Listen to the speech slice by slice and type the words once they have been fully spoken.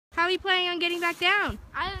are you planning on getting back down?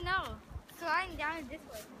 I don't know. Sliding down this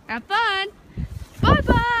way. Have fun.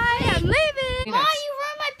 Bye-bye. I'm leaving. Mom, you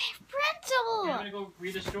ruined my pretzel. I'm gonna go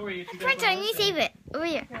read a story. If you Pretzel, I need to save it. Over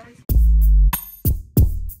here.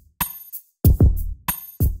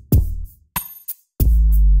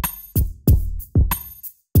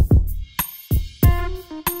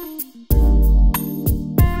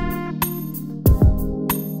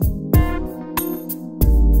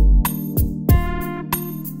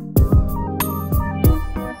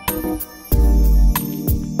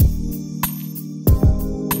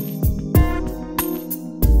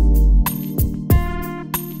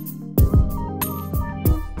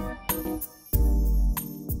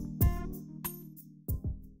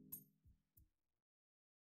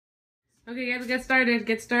 Okay, guys, get started.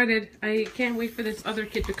 Get started. I can't wait for this other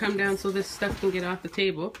kid to come down so this stuff can get off the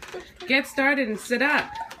table. Get started and sit up.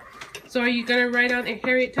 So are you going to write on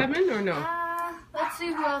Harriet Tubman or no? Let's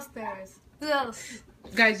see who else there is. Who else?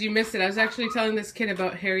 Guys, you missed it. I was actually telling this kid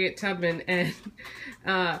about Harriet Tubman, and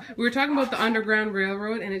we were talking about the Underground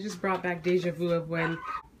Railroad, and it just brought back deja vu of when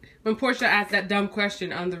Portia asked that dumb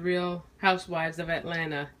question on The Real Housewives of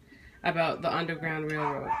Atlanta about the Underground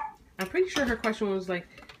Railroad. I'm pretty sure her question was like,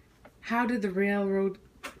 how did the railroad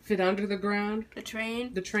fit under the ground? The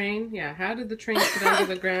train? The train, yeah. How did the train fit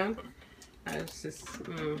under the ground? I was just,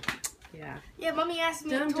 yeah. Yeah, Mommy asked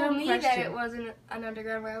me, told me that it wasn't an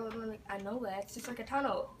underground railroad. I'm like, I know that. It's just like a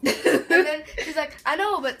tunnel. And then she's like, I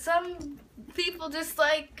know, but some people just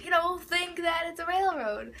like, you know, think that it's a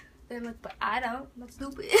railroad. Then I'm like, but I don't. I'm not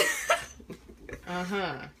stupid.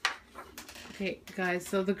 Uh-huh. Okay, guys,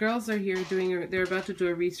 so the girls are here they're about to do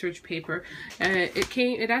a research paper.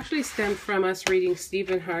 It actually stemmed from us reading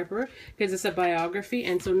Stephen Harper, because it's a biography,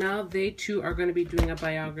 and so now they too are going to be doing a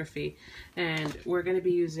biography, and we're going to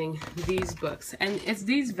be using these books, and it's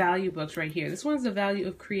these value books right here. This one's the value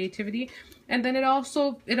of creativity, and then it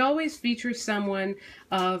always features someone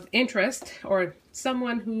of interest, or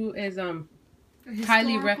someone who is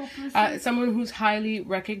someone who's highly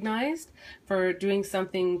recognized for doing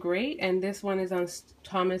something great, and this one is on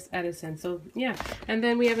Thomas Edison. So yeah, and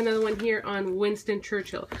then we have another one here on Winston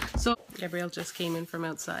Churchill. So Gabrielle just came in from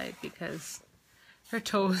outside because her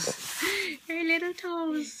toes, her little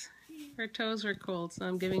toes, her toes are cold, so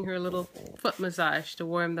I'm giving her a little foot massage to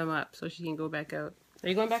warm them up so she can go back out. Are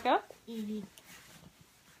you going back up? Mm-hmm.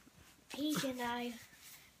 Paige and I,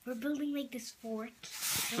 we're building like this fort.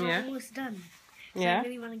 We're almost done. So Yeah. I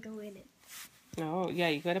really want to go in it. Oh, yeah,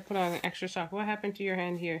 you gotta put on an extra sock. What happened to your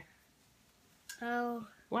hand here? Oh.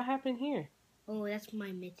 What happened here? Oh, that's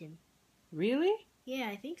my mitten. Really? Yeah,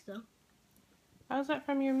 I think so. How's that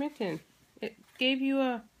from your mitten? It gave you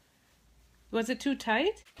a... Was it too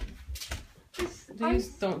tight? Please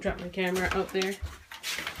don't drop my camera out there.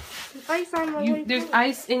 Ice on my There's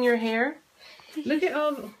ice in your hair? Look at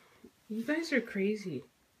all... You guys are crazy.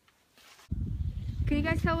 Can you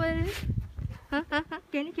guys tell what it is? Huh?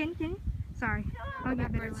 Can you? Sorry. I'll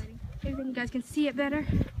get better lighting. Maybe you guys can see it better.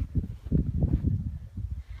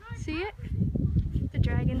 See it? The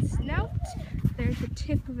dragon's snout. There's the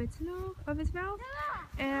tip of its mouth.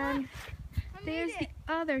 And there's the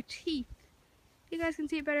other teeth. You guys can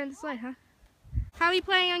see it better in the slide, huh? How are you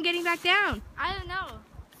planning on getting back down? I don't know.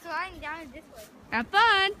 Sliding down this way. Have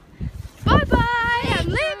fun. Bye-bye. I'm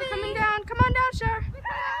leaving. Coming down. Come on down, Char.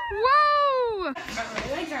 Whoa!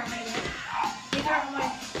 My legs aren't my legs. These aren't my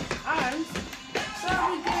arms. So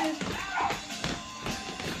I'll be good.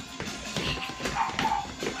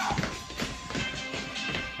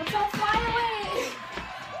 Let's all fly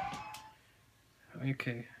away.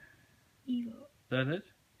 Okay. Evil. Is that it?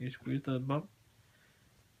 You squeeze the bump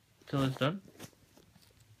till it's done?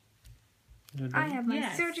 Is it I done? have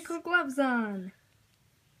my surgical gloves on.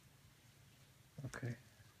 Okay.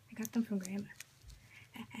 I got them from Grandma.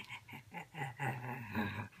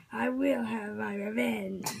 I will have my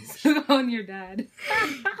revenge. On your dad.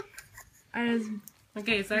 I was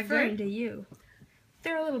Okay, is that referring good? to you.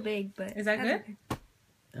 They're a little big, but Is that good? okay.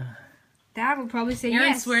 Dad will probably say Aaron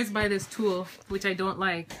yes. swears by this tool, which I don't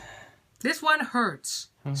like. This one hurts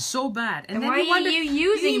so bad. And why are you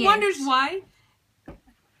using it? He wonders why.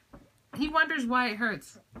 He wonders why it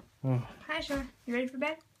hurts. Oh. Hi, Sean. You ready for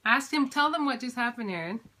bed? Ask him. Tell them what just happened,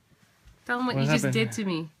 Aaron. Tell them what you happened? just did to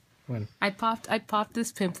me. When? I popped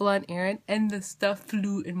this pimple on Aaron, and the stuff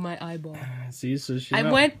flew in my eyeball. See, so she's I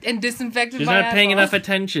went and disinfected she's my eyeball. not paying enough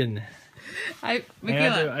attention. I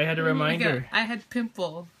had to remind Michaela, her. I had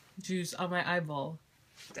pimple juice on my eyeball.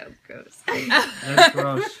 That was gross. That's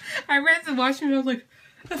gross. I ran to the washroom and I was like,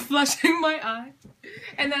 flushing my eye.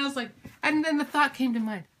 And then I was like, and then the thought came to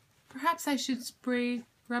mind, perhaps I should spray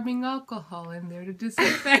rubbing alcohol in there to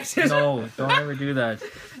disinfect it. No, don't ever do that.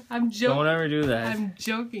 I'm joking. Don't ever do that. I'm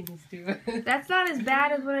joking, Stuart. That's not as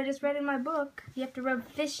bad as what I just read in my book. You have to rub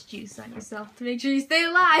fish juice on yourself to make sure you stay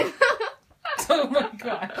alive. Oh my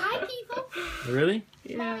god. Hi, people. Really?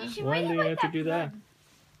 Yeah. Why do you have to do that?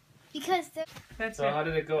 Because That's So it. how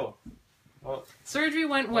did it go? Well, Surgery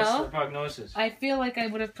went what's well. the prognosis? I feel like I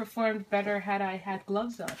would have performed better had I had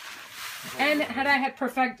gloves on. And had I had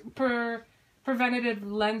preventative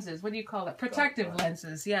lenses. What do you call it? Protective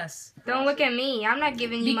lenses, yes. Don't look at me. I'm not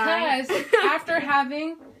giving you mine. Because after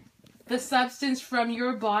having the substance from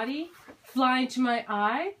your body fly into my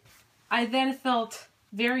eye, I then felt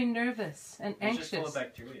very nervous and It's just full anxious. of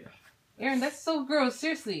bacteria. Aaron, that's so gross.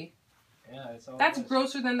 Seriously. Yeah, it's all. That's it is.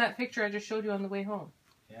 grosser than that picture I just showed you on the way home.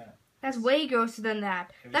 Yeah. That's way grosser than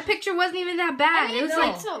that. It was- That picture wasn't even that bad. It was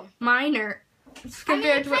like minor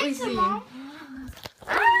compared to what we've seen.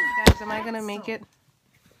 Guys, am I going to make it?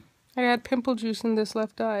 I had pimple juice in this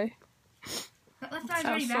left eye. That left eye's Sounds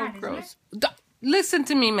already so bad, gross. Listen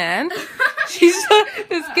to me, man.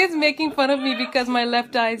 This kid's making fun of me because my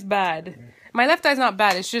left eye is bad. My left eye's not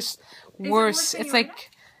bad. It's just worse. than It's your like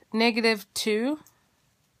 -2.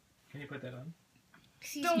 Can you put that on?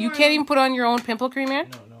 You can't even put on your own pimple cream, Aaron?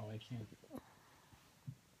 No, I can't.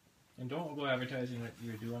 And don't go advertising that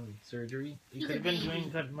you're doing surgery. You could have been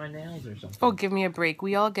doing cut my nails or something. Oh, give me a break.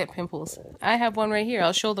 We all get pimples. I have one right here.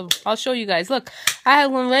 I'll show you guys. Look, I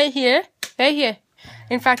have one right here. Right here.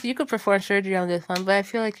 In fact, you could perform surgery on this one, but I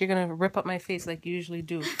feel like you're going to rip up my face like you usually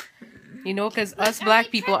do. You know, because us black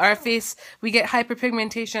people, our face, we get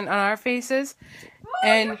hyperpigmentation on our faces.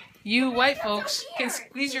 And you white folks can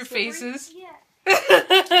squeeze your faces.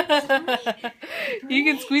 You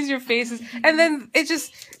can squeeze your faces. And then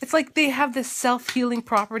it's like they have this self-healing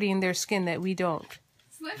property in their skin that we don't.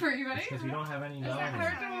 Slippery, right? Because you don't have any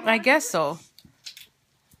melanin. I guess so.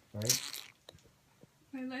 Right?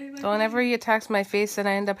 So whenever he attacks my face, then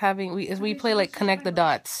I end up having, we play like connect the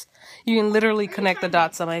dots. You can literally connect the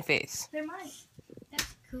dots on my face. They're mine.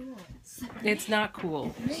 that's cool. It's not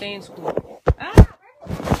cool. Saying cool.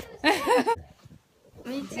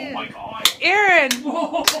 Me too. Aaron!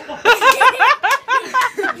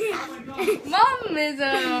 Mom is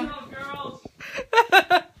a...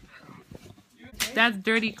 That's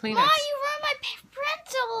dirty Kleenex. Mom, you ruined my I'm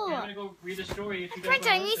pretzel. gonna go read a story if you guys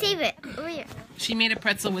Pretzel, I wanna need to listen. save it. Over here. She made a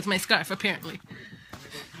pretzel with my scarf, apparently.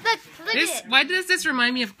 Look at it. Why does this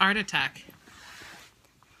remind me of Art Attack?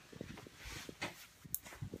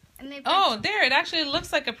 I made Oh, there, it actually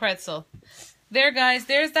looks like a pretzel. There, guys,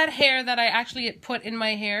 there's that hair that I actually put in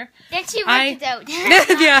my hair. Then she I- ripped it out.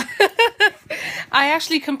 Yeah. I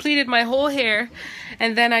actually completed my whole hair,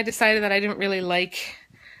 and then I decided that I didn't really like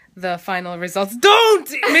the final results. Don't,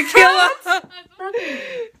 Michaela!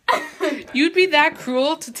 You'd be that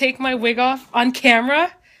cruel to take my wig off on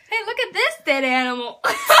camera? Hey, look at this dead animal.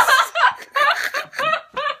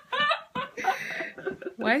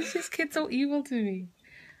 Why is this kid so evil to me?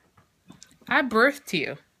 I birthed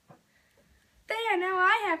you. There, now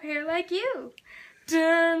I have hair like you.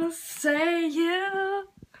 Don't say you.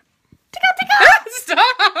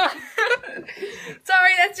 Stop!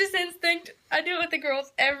 Sorry, that's just instinct. I do it with the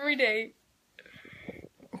girls every day.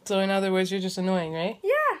 So in other words, you're just annoying, right?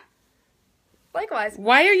 Yeah. Likewise.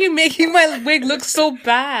 Why are you making my wig look so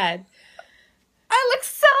bad? I look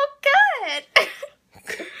so good.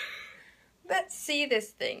 Let's see this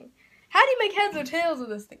thing. How do you make heads or tails with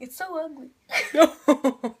this thing? It's so ugly.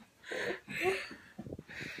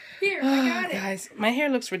 Here, I got it. Guys, my hair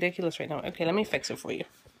looks ridiculous right now. Okay, let me fix it for you.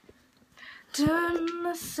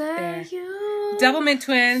 Don't say There. you. Devilman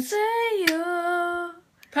twins. Say you.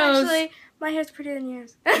 Pose. Actually, my hair's prettier than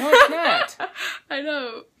yours. No, it's not. I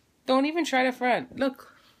know. Don't even try to front.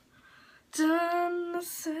 Look. Don't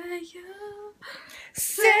say you.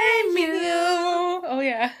 Same you. Oh,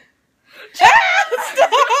 yeah. Stop!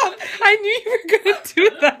 I knew you were going to do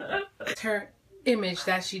that. It's her image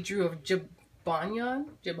that she drew of Jibanyan.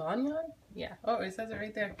 Jibanyan? Yeah. Oh, it says it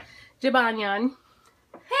right there. Jibanyan.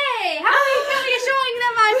 Hey, how do you feel you're showing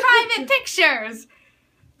them my private pictures?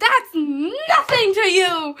 That's nothing to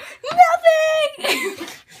you. Nothing.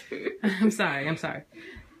 I'm sorry.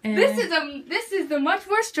 And This is the much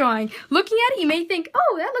worse drawing. Looking at it, you may think,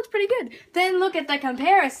 oh, that looks pretty good. Then look at the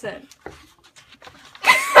comparison.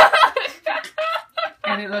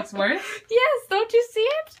 And it looks worse? Yes, don't you see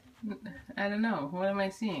it? I don't know. What am I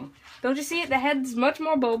seeing? Don't you see it? The head's much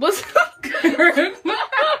more bulbous.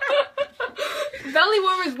 Belly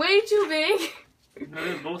warm is way too big. No,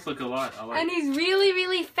 they both look a lot alike. And he's really,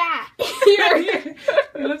 really fat. It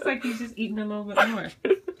looks like he's just eating a little bit more.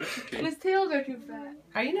 And his tails are too fat.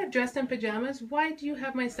 Are you not dressed in pajamas? Why do you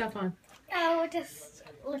have my stuff on? Oh, it just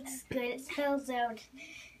looks good. It smells out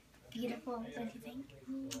beautiful, don't you think?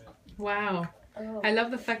 Wow. Oh, I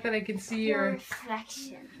love the fact that I can see your...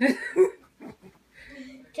 reflection.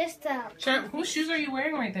 Just Sure. Whose shoes are you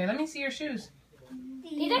wearing right there? Let me see your shoes.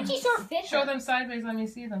 these actually sort of fit. Show them sideways. Let me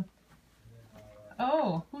see them.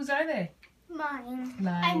 Oh, whose are they? Mine.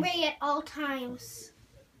 Nice. I'm ready at all times.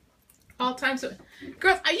 All time. So,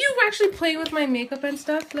 girls, are you actually playing with my makeup and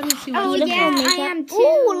stuff? Let me see. Oh what you yeah, got. I am too.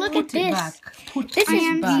 Ooh, look at Put it this. back. Put This it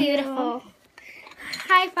is back. beautiful.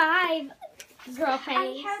 High five, girl face.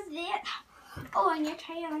 I have this. Oh, and you're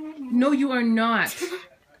trying on right now. No, you are not.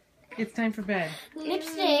 It's time for bed.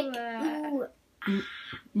 Lipstick. Ooh. Ooh.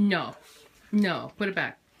 No. No. Put it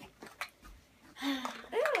back.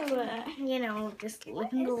 Ooh. You know, just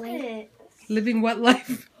living the life. Living what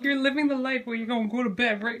life? You're living the life where you're going to go to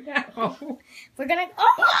bed right now. We're gonna.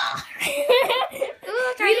 Oh!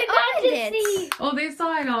 Look, I opened it. Oh, they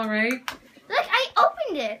saw it all right. Look, I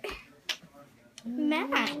opened it.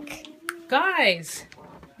 Mac. Guys,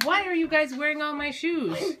 why are you guys wearing all my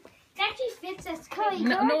shoes? It actually fits us. Chloe,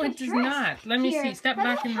 No, it does not. Let me see. Step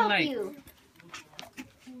back in the light.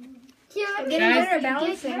 Here, let me Guys, better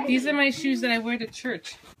balancing. These are my shoes that I wear to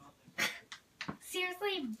church.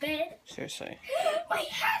 Seriously, bed. Seriously. My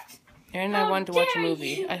hat. Aaron and I How wanted to watch a dare movie.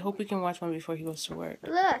 you. I hope we can watch one before he goes to work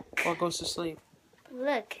Look, or goes to sleep.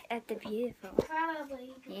 look at the beautiful.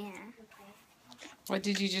 Probably. Yeah. What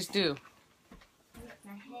did you just do?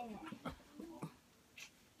 My hair.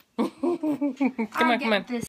 Come on, come on. This